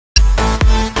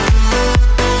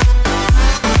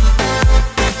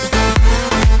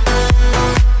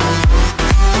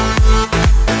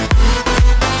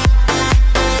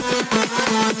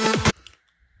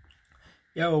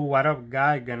What up,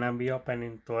 guys? Gonna be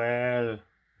opening 12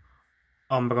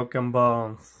 Unbroken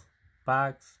Bonds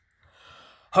packs.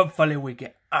 Hopefully we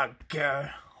get a girl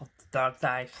of the dark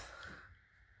side.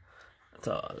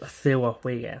 So let's see what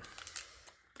we get.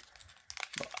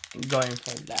 But going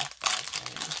for that pack.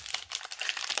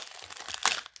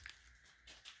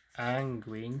 And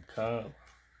green cow.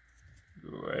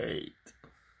 Great.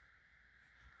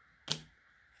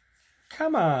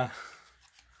 Come on.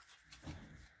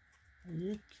 Are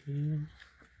you kidding?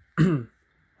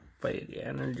 Play the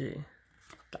energy.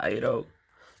 Tyro.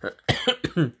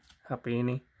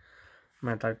 Happini.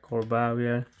 Metal Core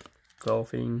Barrier.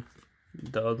 Golfing.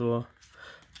 Dodo.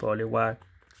 Poliwag.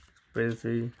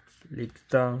 Spacey.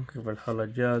 Lickstone. Rival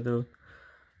Holojadu.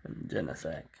 And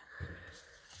Genesect.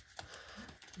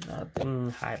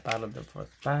 Nothing hype out of the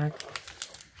first pack.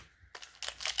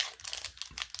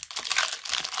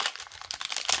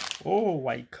 Oh,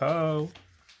 white cow.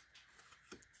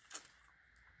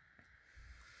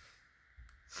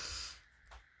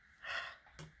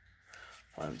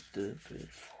 One, two, three,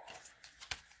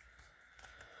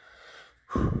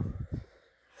 four.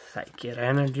 Psychic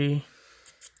Energy.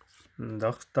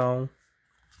 Dogstone.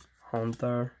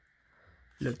 Hunter.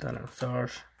 Lieutenant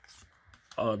Surge.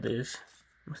 Oddish.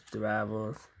 Mr.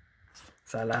 Ravels.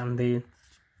 Salandit.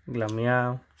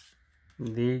 Glameow.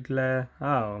 Diglett.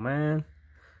 Oh man.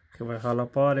 Holo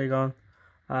Porygon.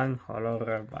 And Holo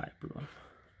Revival.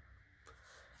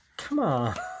 Come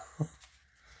on.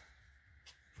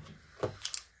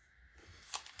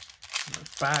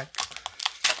 Back.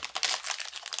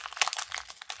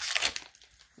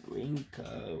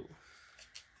 Winko.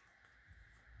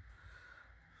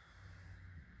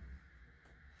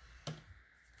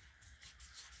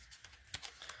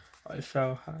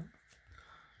 Also have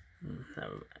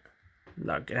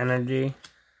Dark Energy,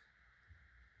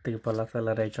 Triple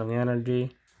Acceleration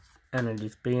Energy, Energy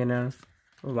Spinner,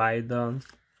 Widon,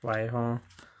 Whitehorn,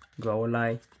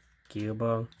 Golite,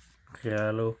 Cubone,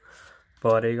 Krielu,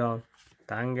 Porygon,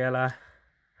 Tangela,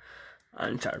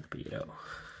 and Sharpedo.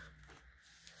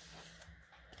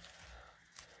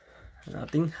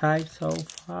 Nothing high so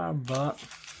far, but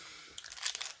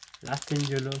last thing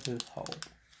you lose is hope.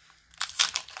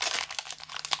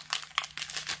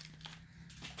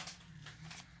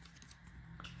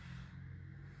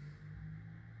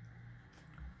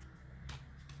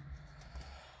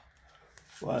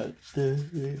 One, two,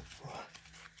 three, four.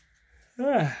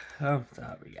 I'm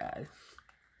sorry, guys.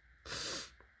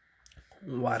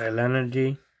 Water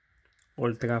Energy,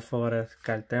 Ultra Forest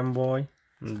Cartemboy,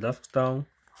 Duskstone,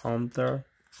 Hunter,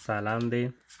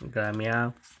 Salandit,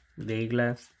 Glameow,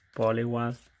 Diglett,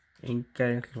 Poliwag,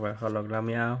 Inkay,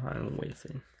 Hologlameow, and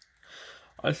Weezing.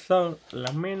 Also,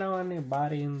 let me know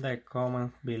anybody in the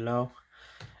comments below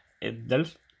if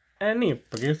there's any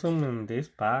prism in these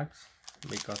packs,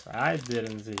 because I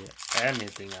didn't see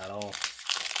anything at all.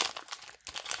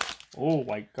 Oh,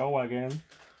 white cow again.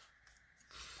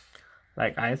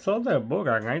 Like, I saw the book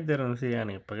and I didn't see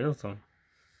any prism.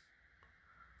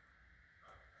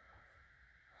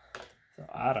 So,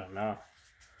 I don't know.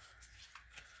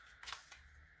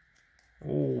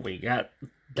 Oh, we got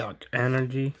Dark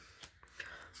Energy,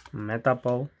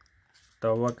 Metapole,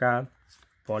 Towacat,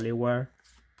 Poliwag,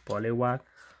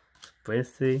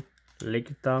 Spacey,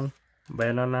 Lickstone,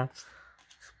 Venona,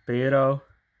 Spearow,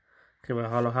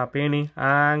 Holo Happini,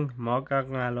 and Mocha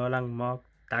Alolan Mock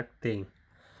Tacting.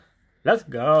 Let's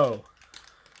go!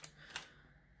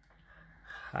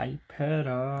 Hype it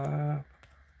up.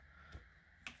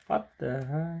 What the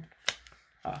heck?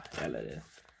 Ah, there it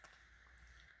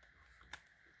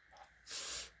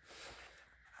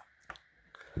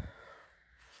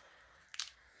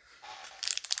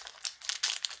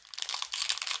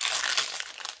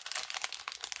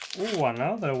is. Ooh,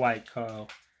 another white cow.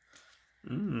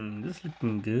 This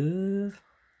looking good.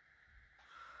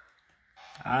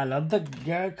 I love the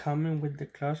girl coming with the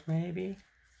clutch, maybe.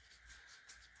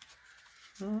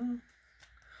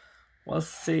 We'll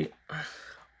see.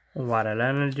 Water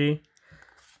Energy,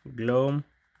 Gloom,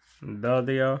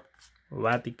 Dodio,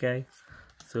 Waticay,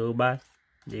 Zubat,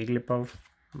 Jigglypuff,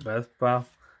 Bespal,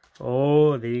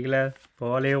 oh, Diglett,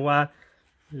 Poliwag,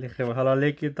 Holo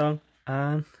Lickitung,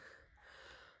 and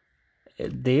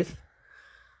this.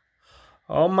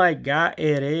 Oh my god,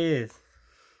 it is.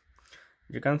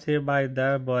 You can see by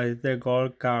there, but it's the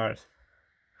gold cards.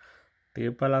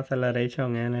 Triple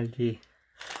Acceleration Energy.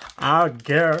 Our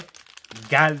girl,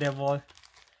 Gardevoir,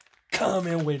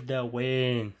 coming with the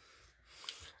win.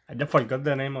 I just forgot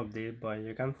the name of this, but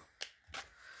you can.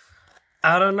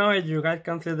 I don't know if you guys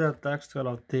can see the texture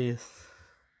of this.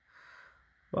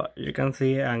 But you can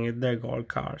see and it's the gold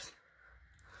cards.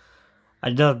 I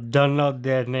just don't know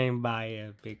their name by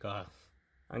it because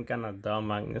I'm kind of dumb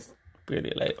and it's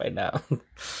pretty late right now.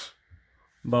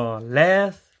 But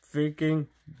let's freaking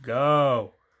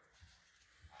go.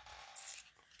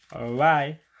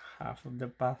 Alright, half of the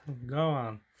path is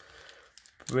gone.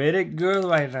 Pretty good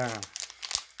right now.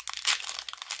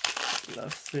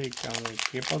 Let's see, can we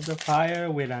keep up the fire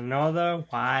with another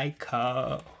white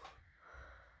cup?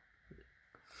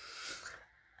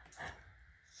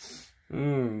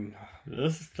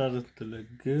 This is starting to look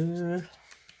good.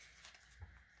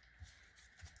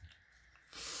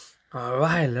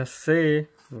 Alright, let's see.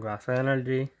 Grass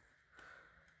Energy,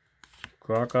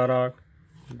 Crocodile,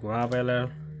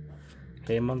 Graveler,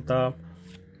 Hitmontop,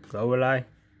 Growlite,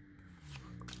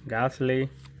 Ghastly,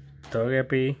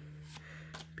 Togepi,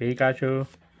 Pikachu,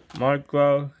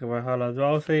 Mudkrow,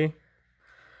 Holodrosy,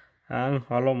 and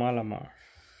Hollow Malamar.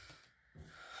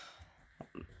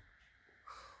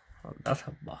 Oh, that's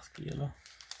a Basculin.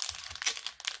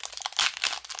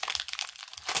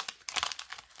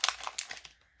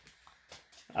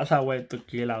 That's a way to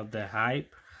kill out the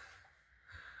hype.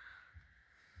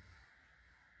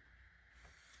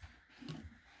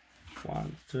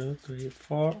 One, two, three,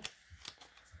 four.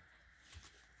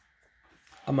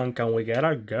 Can we get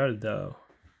a girl though?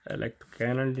 Electric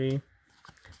Energy,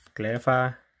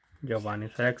 Cleffa,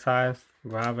 Giovanni's Exile,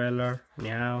 Graveler,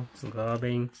 Meow,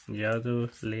 Goblin, Yodu,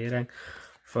 Liden,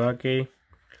 Furky,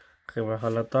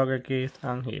 Reverse Togekiss,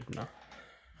 and Hypno.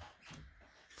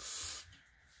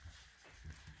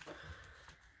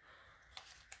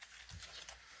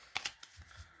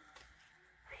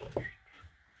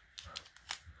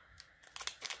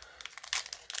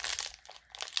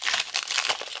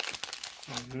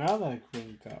 Another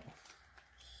green card.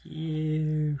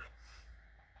 Here.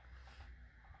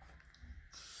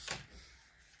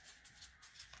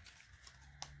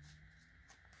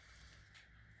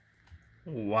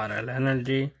 Water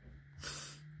Energy,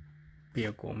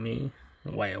 Piyokumi,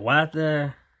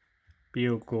 Water,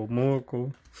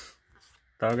 Pyukumuku,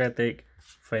 Togetic,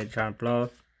 Fate Charm Plus,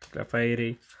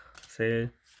 Clefairy, Seal,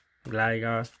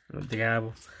 Gligar,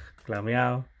 Diabo,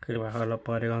 Glameow, River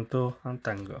Porygon 2, and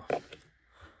Tango.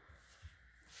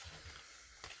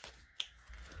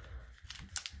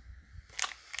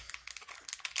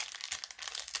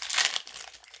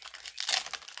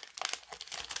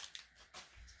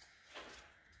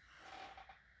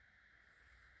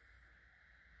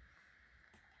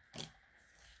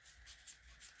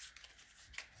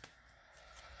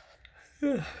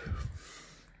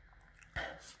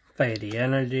 Fairy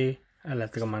Energy,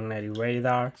 Electromagnetic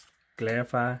Radar,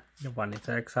 Cleffa, Giovanni's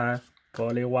Exile,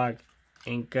 Poliwag,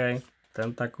 Inkay,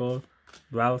 Tentacle,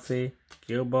 Drowsy,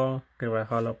 Cubone, River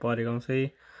Hollow Porygon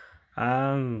C,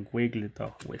 and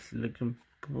Wigglytuff, which is looking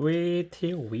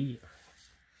pretty weird.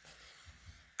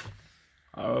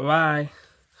 Alright,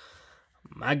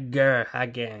 my girl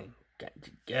again,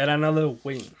 get another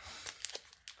win.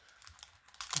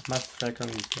 My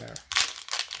second girl.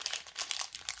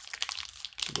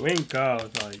 Green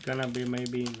card, so it's gonna be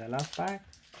maybe in the last pack.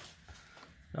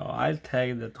 So I'll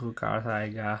take the 2 cards I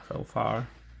got so far.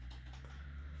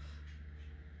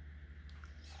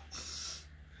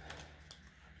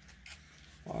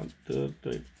 One, two,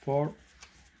 three, four.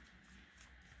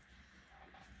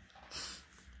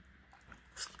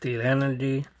 Steel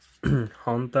Energy,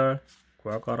 Hunter,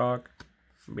 Krokorok,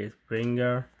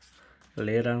 Beastbringer,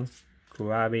 Litten,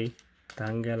 Krabi,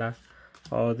 Tangela,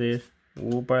 Odis,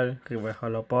 Wooper, Reverse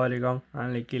Hollow Porygon,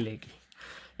 and Licky.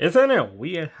 Isn't it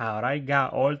weird how I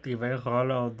got all 3 Reverse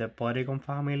Hollow of the Porygon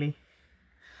family?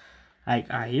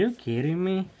 Like, are you kidding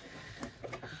me?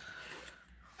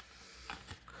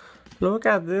 Look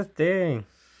at this thing.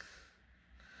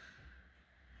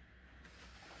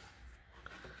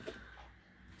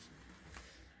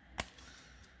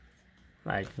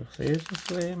 Like,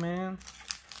 seriously, man?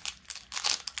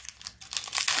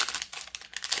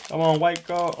 Come on, white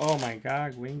card. Oh my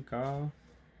god, green card.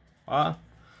 Ah,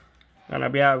 gonna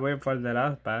be a wait for the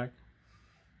last pack.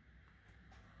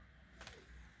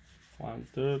 1,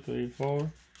 2, 3,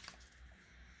 4.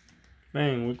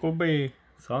 Man, we could be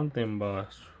something, but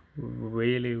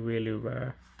really, really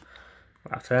rare.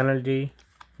 Grass Energy,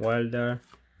 Welder,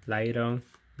 Lighton,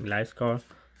 Gliscor,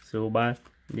 Zubat,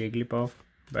 Jigglypuff,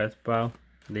 Bespal,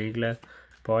 Diglett,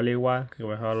 Poliwag,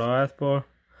 Reverse Hollow Espor,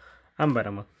 and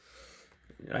Venomoth.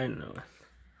 I know it.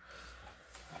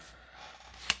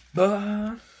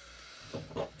 But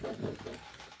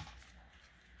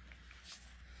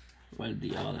well,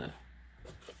 the other.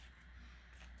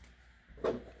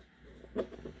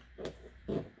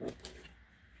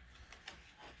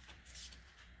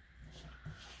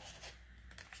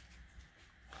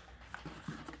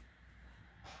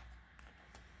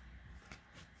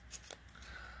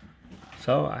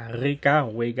 So, I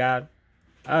recap, we got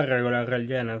a regular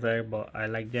Genesect, but I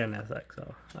like Genesect,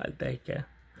 so I'll take it.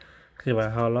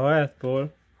 River Hollow Earthpool,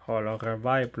 Hollow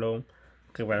Revival,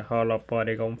 River Hollow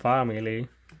Porygon Family,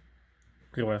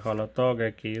 River Hollow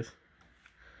Togekiss,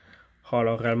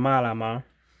 Hollow Real Malamar,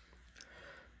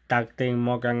 Tag Team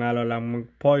Mokan Alolan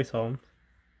Poison,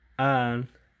 and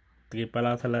Triple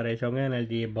Acceleration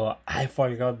Energy, but I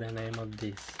forgot the name of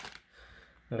this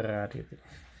rarity.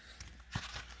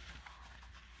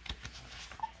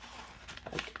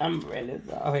 I'm really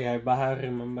sorry, but I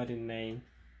remember the name.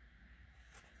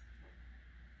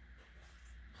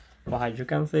 But as you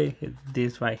can see, it's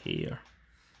this right here.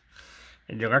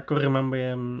 If you guys could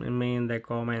remember me in the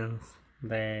comments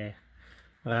the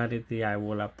rarity, I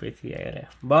will appreciate it.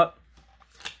 But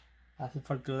that's it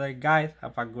for today, guys.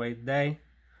 Have a great day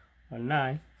or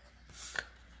night.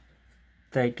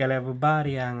 Take care,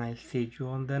 everybody, and I'll see you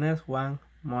on the next one.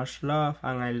 Much love,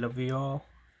 and I love you all.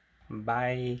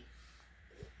 Bye.